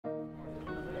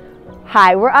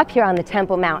Hi, we're up here on the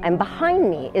Temple Mount, and behind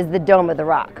me is the Dome of the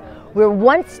Rock, where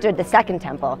once stood the second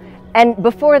temple, and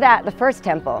before that, the first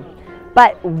temple.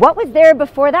 But what was there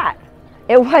before that?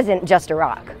 It wasn't just a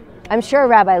rock. I'm sure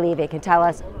Rabbi Levi can tell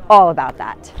us all about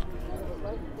that.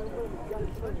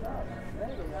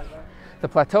 The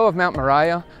plateau of Mount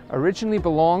Moriah originally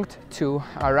belonged to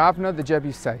Aravna the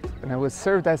Jebusite, and it was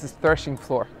served as his threshing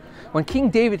floor. When King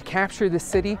David captured the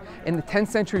city in the 10th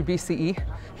century BCE,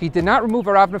 he did not remove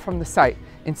Aravna from the site.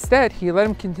 Instead, he let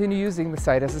him continue using the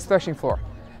site as his threshing floor.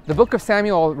 The book of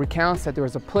Samuel recounts that there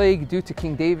was a plague due to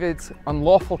King David's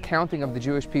unlawful counting of the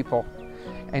Jewish people.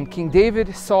 And King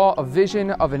David saw a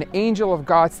vision of an angel of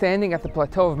God standing at the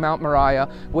plateau of Mount Moriah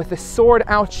with a sword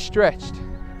outstretched.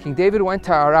 King David went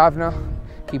to Aravna,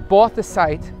 he bought the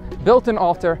site, built an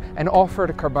altar, and offered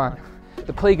a korban.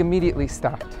 The plague immediately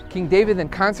stopped. King David then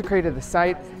consecrated the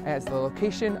site as the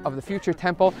location of the future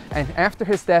temple, and after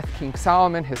his death, King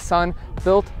Solomon, his son,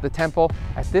 built the temple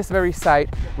at this very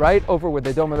site, right over where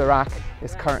the Dome of the Rock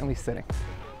is currently sitting.